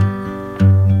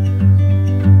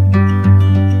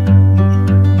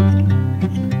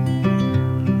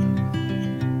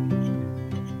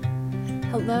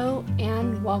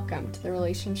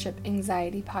Relationship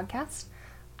Anxiety Podcast.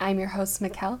 I'm your host,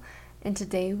 Mikkel, and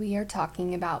today we are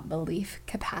talking about belief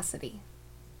capacity.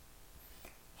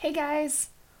 Hey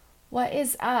guys, what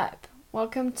is up?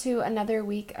 Welcome to another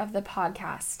week of the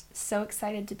podcast. So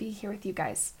excited to be here with you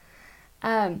guys.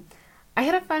 I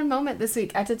had a fun moment this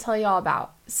week I have to tell you all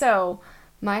about. So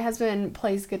my husband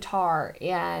plays guitar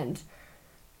and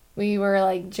we were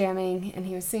like jamming and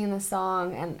he was singing the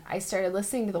song and I started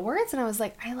listening to the words and I was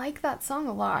like, I like that song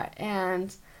a lot.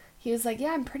 And he was like,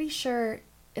 yeah, I'm pretty sure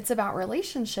it's about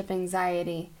relationship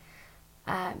anxiety.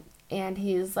 And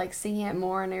he's like singing it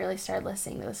more and I really started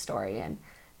listening to the story and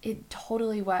it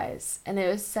totally was. And it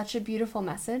was such a beautiful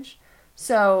message.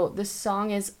 So the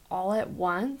song is All at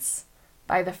Once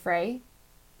by The Fray.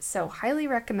 So highly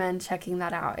recommend checking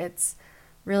that out. It's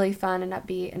really fun and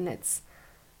upbeat and it's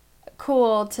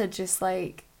cool to just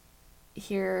like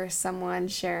hear someone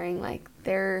sharing like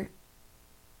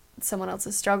someone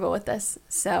else's struggle with this.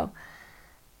 So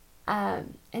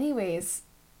anyways,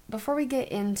 before we get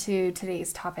into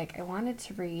today's topic, I wanted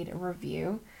to read a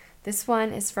review. This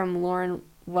one is from Lauren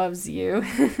Loves You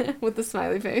with the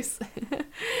smiley face.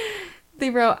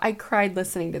 They wrote, I cried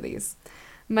listening to these.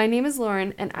 My name is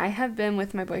Lauren and I have been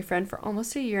with my boyfriend for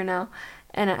almost a year and a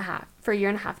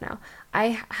half now.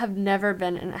 I have never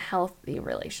been in a healthy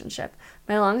relationship.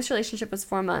 My longest relationship was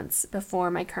 4 months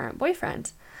before my current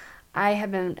boyfriend. I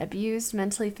have been abused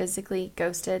mentally, physically,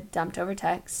 ghosted, dumped over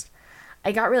text.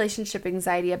 I got relationship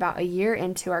anxiety about a year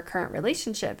into our current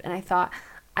relationship and I thought,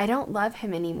 I don't love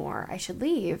him anymore. I should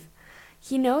leave.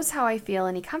 He knows how I feel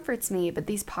and he comforts me, but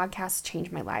these podcasts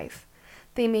changed my life.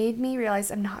 They made me realize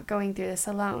I'm not going through this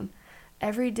alone.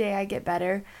 Every day I get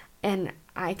better and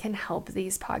I can tell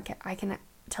these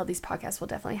podcasts will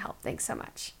definitely help. Thanks so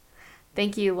much.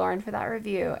 Thank you, Lauren, for that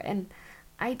review. And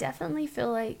I definitely feel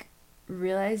like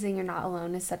realizing you're not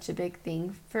alone is such a big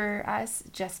thing for us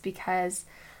just because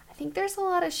I think there's a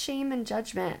lot of shame and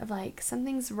judgment of like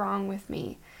something's wrong with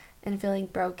me and feeling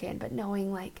broken, but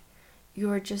knowing like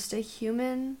you're just a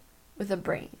human with a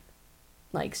brain.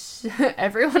 Like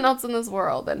everyone else in this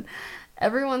world, and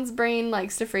everyone's brain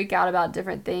likes to freak out about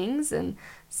different things, and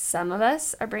some of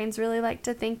us, our brains really like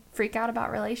to freak out about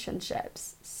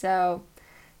relationships. So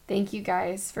thank you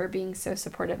guys for being so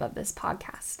supportive of this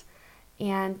podcast.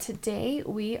 And today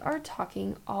we are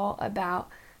talking all about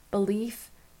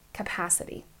belief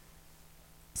capacity.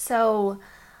 So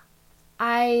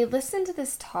I listened to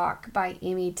this talk by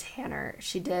Amy Tanner.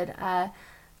 She did a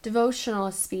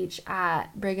devotional speech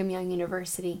at Brigham Young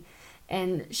University,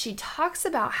 and she talks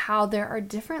about how there are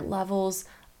different levels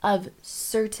of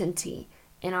certainty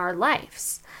in our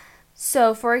lives.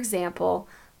 So for example,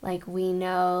 like we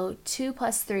know 2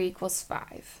 + 3 =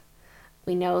 5.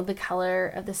 We know the color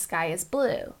of the sky is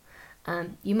blue.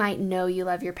 You might know you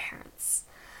love your parents.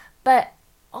 But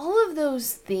all of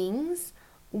those things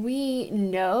we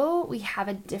know we have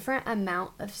a different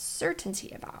amount of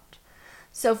certainty about.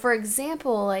 So for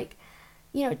example, like,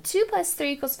 2 +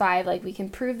 3 = 5, like we can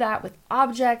prove that with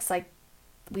objects, like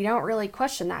we don't really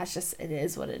question that. It's just, it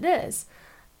is what it is.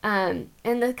 And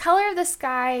the color of the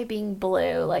sky being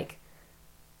blue, like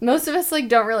most of us like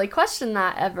don't really question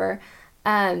that ever.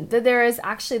 That there is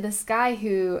actually this guy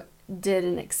who did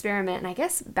an experiment, and I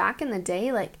guess back in the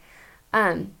day, like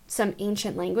some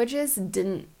ancient languages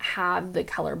didn't have the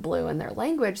color blue in their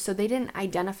language, so they didn't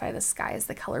identify the sky as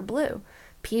the color blue.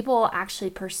 People actually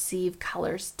perceive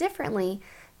colors differently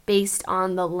based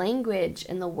on the language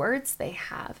and the words they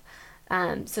have.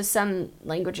 So some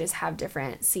languages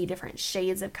see different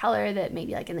shades of color that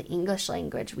maybe like in the English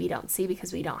language we don't see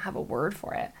because we don't have a word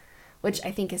for it, which I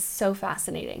think is so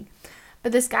fascinating.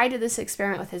 But this guy did this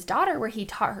experiment with his daughter where he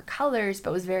taught her colors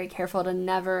but was very careful to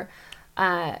never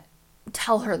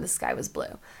tell her the sky was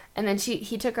blue. And then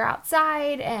he took her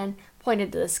outside and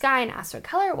pointed to the sky and asked what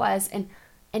color it was,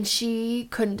 and she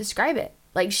couldn't describe it.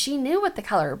 Like she knew what the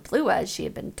color blue was, she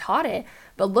had been taught it,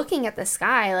 but looking at the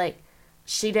sky, like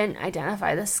she didn't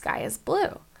identify the sky as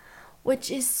blue, which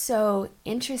is so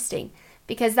interesting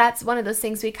because that's one of those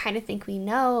things we kind of think we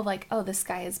know, like, oh, the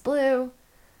sky is blue,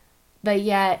 but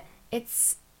yet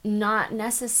it's not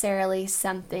necessarily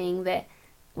something that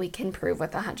we can prove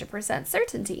with 100%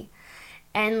 certainty.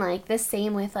 And like the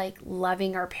same with like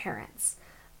loving our parents.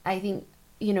 I think,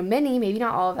 many, maybe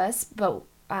not all of us, but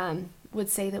would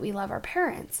say that we love our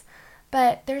parents,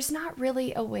 but there's not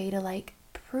really a way to like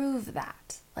prove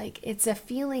that. Like it's a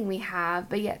feeling we have,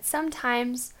 but yet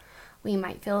sometimes we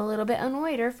might feel a little bit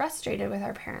annoyed or frustrated with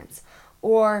our parents,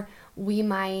 or we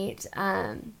might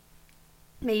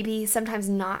maybe sometimes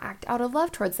not act out of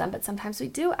love towards them, but sometimes we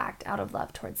do act out of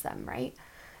love towards them, right?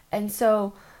 And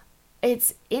so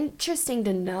it's interesting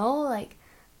to know, like,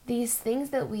 these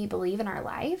things that we believe in our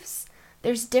lives,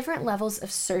 there's different levels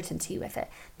of certainty with it.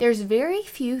 There's very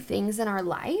few things in our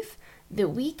life that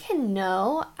we can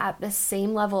know at the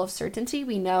same level of certainty.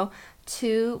 We know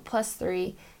 2 +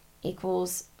 3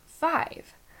 =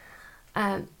 5.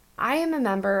 I am a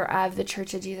member of the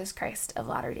Church of Jesus Christ of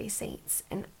Latter-day Saints,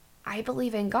 and I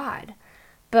believe in God,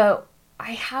 but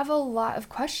I have a lot of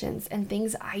questions and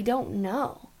things I don't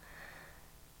know.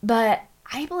 But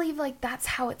I believe that's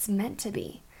how it's meant to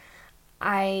be.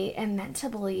 I am meant to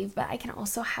believe, but I can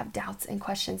also have doubts and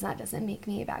questions. That doesn't make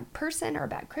me a bad person or a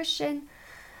bad Christian.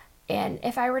 And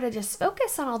if I were to just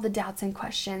focus on all the doubts and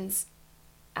questions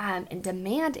and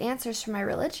demand answers from my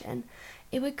religion,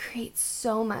 it would create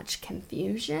so much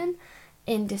confusion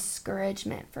and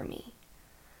discouragement for me.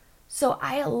 So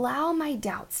I allow my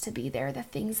doubts to be there, the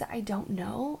things that I don't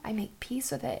know. I make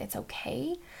peace with it. It's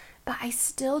okay. But I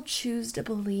still choose to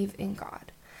believe in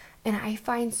God. And I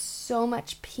find so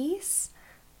much peace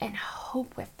and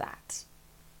hope with that.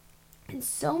 And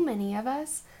so many of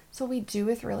us, so what we do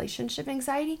with relationship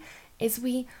anxiety is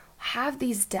we have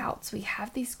these doubts, we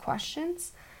have these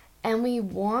questions, and we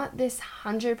want this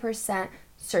 100%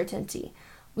 certainty.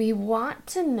 We want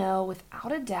to know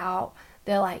without a doubt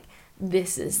that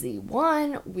this is the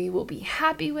one, we will be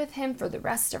happy with him for the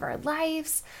rest of our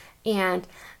lives, and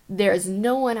there's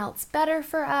no one else better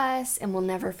for us, and we'll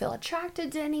never feel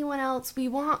attracted to anyone else. We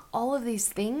want all of these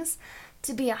things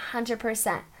to be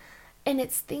 100%. And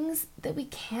it's things that we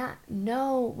can't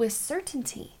know with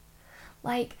certainty.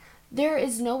 There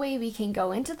is no way we can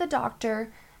go into the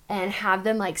doctor and have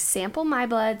them sample my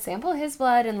blood, sample his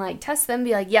blood, and test them, be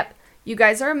yep, you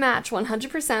guys are a match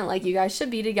 100%, you guys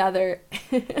should be together.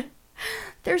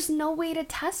 There's no way to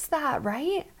test that,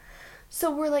 right? So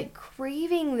we're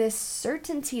craving this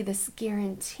certainty, this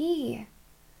guarantee.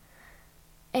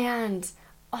 And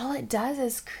all it does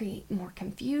is create more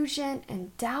confusion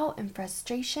and doubt and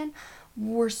frustration.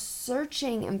 We're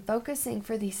searching and focusing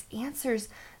for these answers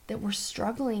that we're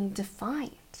struggling to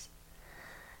find.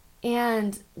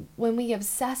 And when we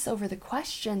obsess over the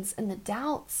questions and the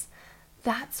doubts,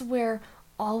 that's where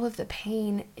all of the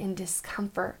pain and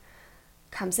discomfort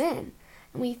comes in.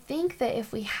 And we think that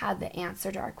if we had the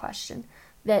answer to our question,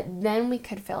 that then we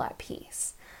could feel at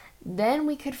peace. Then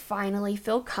we could finally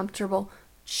feel comfortable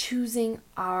choosing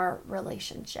our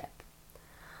relationship.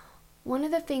 One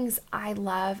of the things I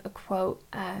love, a quote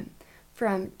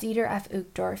from Dieter F.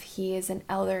 Uchtdorf, he is an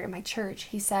elder in my church.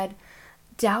 He said,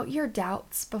 "Doubt your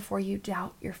doubts before you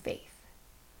doubt your faith."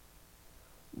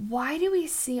 Why do we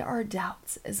see our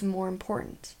doubts as more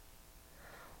important?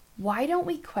 Why don't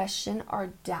we question our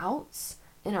doubts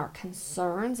and our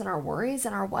concerns and our worries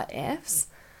and our what ifs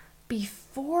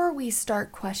before we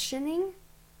start questioning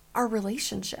our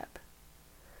relationship?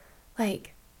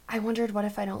 I wondered, what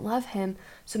if I don't love him?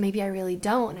 So maybe I really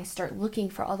don't. And I start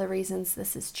looking for all the reasons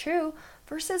this is true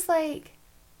versus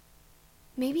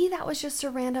maybe that was just a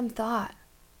random thought.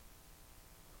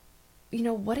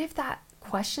 What if that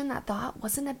question, that thought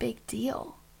wasn't a big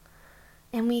deal?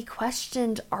 And we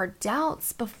questioned our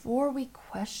doubts before we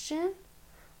question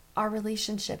our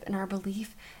relationship and our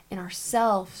belief in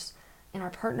ourselves and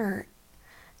our partner.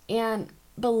 And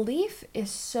belief is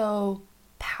so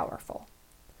powerful.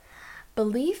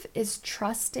 Belief is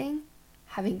trusting,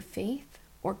 having faith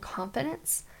or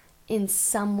confidence in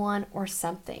someone or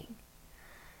something.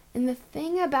 And the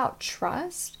thing about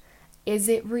trust is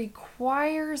it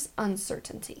requires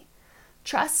uncertainty.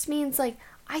 Trust means I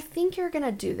think you're going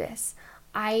to do this.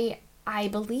 I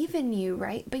believe in you,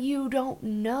 right? But you don't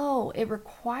know. It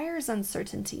requires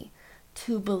uncertainty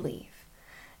to believe.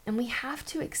 And we have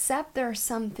to accept there are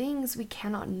some things we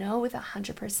cannot know with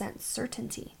 100%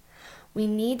 certainty. We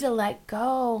need to let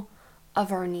go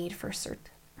of our need for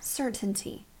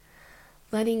certainty.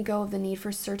 Letting go of the need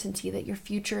for certainty that your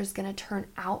future is going to turn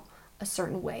out a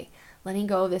certain way. Letting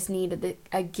go of this need of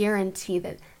a guarantee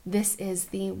that this is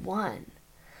the one.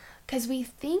 Because we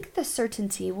think the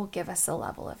certainty will give us a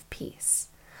level of peace.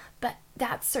 But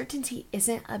that certainty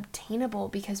isn't obtainable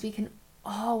because we can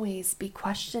always be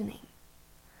questioning.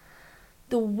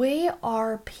 The way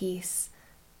our peace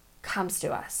comes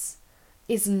to us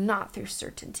is not through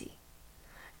certainty.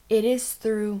 It is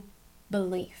through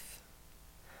belief.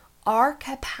 Our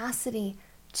capacity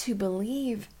to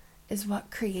believe is what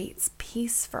creates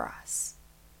peace for us.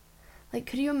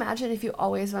 Could you imagine if you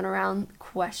always went around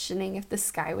questioning if the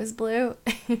sky was blue?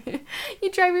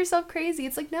 You drive yourself crazy.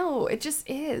 It's no, it just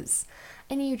is.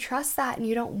 And you trust that and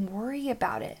you don't worry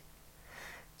about it.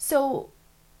 So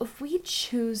if we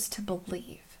choose to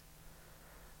believe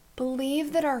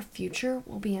that our future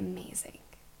will be amazing.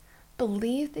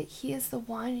 Believe that he is the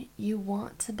one you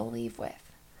want to believe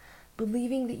with.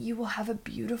 believing that you will have a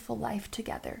beautiful life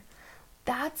together.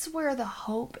 That's where the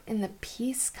hope and the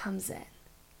peace comes in.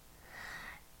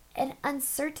 And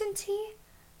uncertainty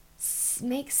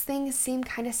makes things seem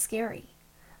kind of scary.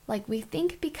 Like, we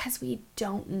think because we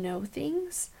don't know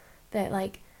things that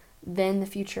like then the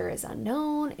future is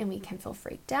unknown and we can feel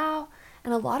freaked out.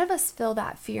 And a lot of us feel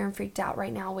that fear and freaked out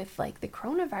right now with like the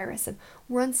coronavirus, and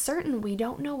we're uncertain. We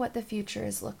don't know what the future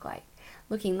is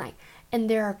looking like. And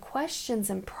there are questions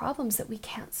and problems that we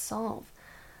can't solve.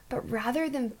 But rather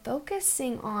than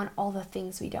focusing on all the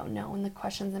things we don't know and the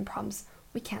questions and problems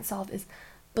we can't solve, is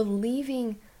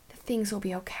believing that things will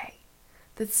be okay,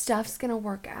 that stuff's going to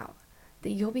work out,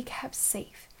 that you'll be kept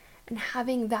safe, and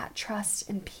having that trust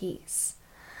and peace.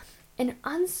 And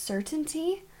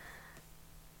uncertainty,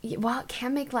 while it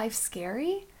can make life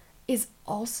scary, is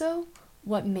also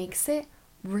what makes it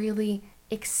really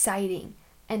exciting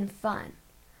and fun.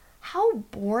 How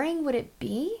boring would it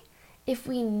be if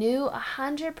we knew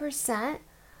 100%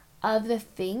 of the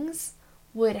things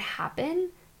would happen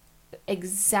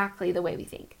exactly the way we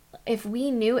think? If we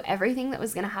knew everything that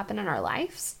was going to happen in our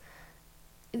lives,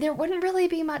 there wouldn't really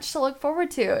be much to look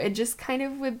forward to. It just kind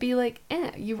of would be like,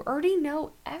 you already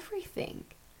know everything.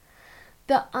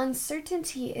 The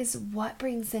uncertainty is what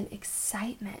brings in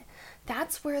excitement.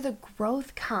 That's where the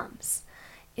growth comes.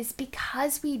 It's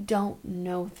because we don't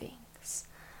know things.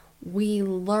 We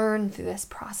learn through this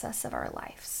process of our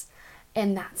lives.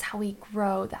 And that's how we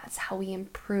grow. That's how we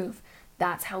improve.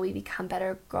 That's how we become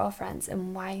better girlfriends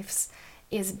and wives,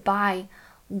 is by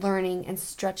learning and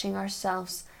stretching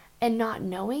ourselves and not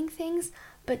knowing things,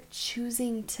 but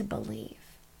choosing to believe.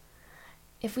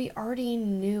 If we already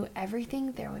knew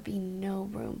everything, there would be no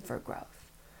room for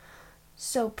growth.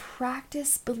 So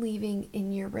practice believing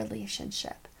in your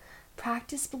relationship.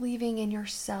 Practice believing in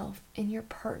yourself, in your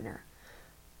partner.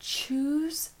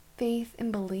 Choose faith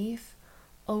and belief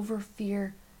over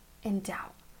fear and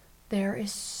doubt. There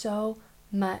is so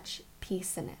much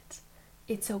peace in it.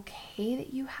 It's okay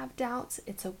that you have doubts.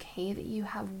 It's okay that you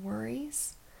have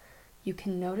worries. You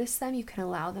can notice them. You can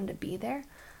allow them to be there.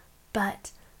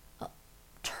 But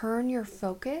turn your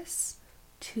focus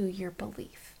to your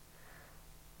belief.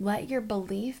 Let your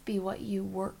belief be what you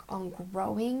work on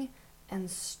growing and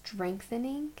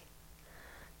strengthening,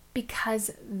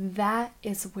 because that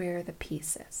is where the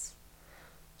peace is.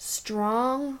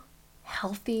 Strong,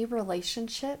 healthy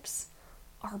relationships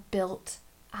are built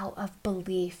out of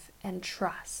belief and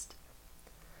trust.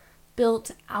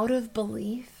 Built out of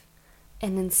belief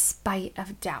and in spite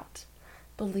of doubt.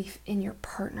 Belief in your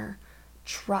partner.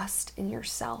 Trust in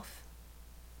yourself.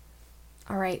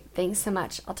 All right, thanks so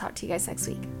much. I'll talk to you guys next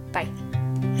week.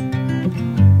 Bye.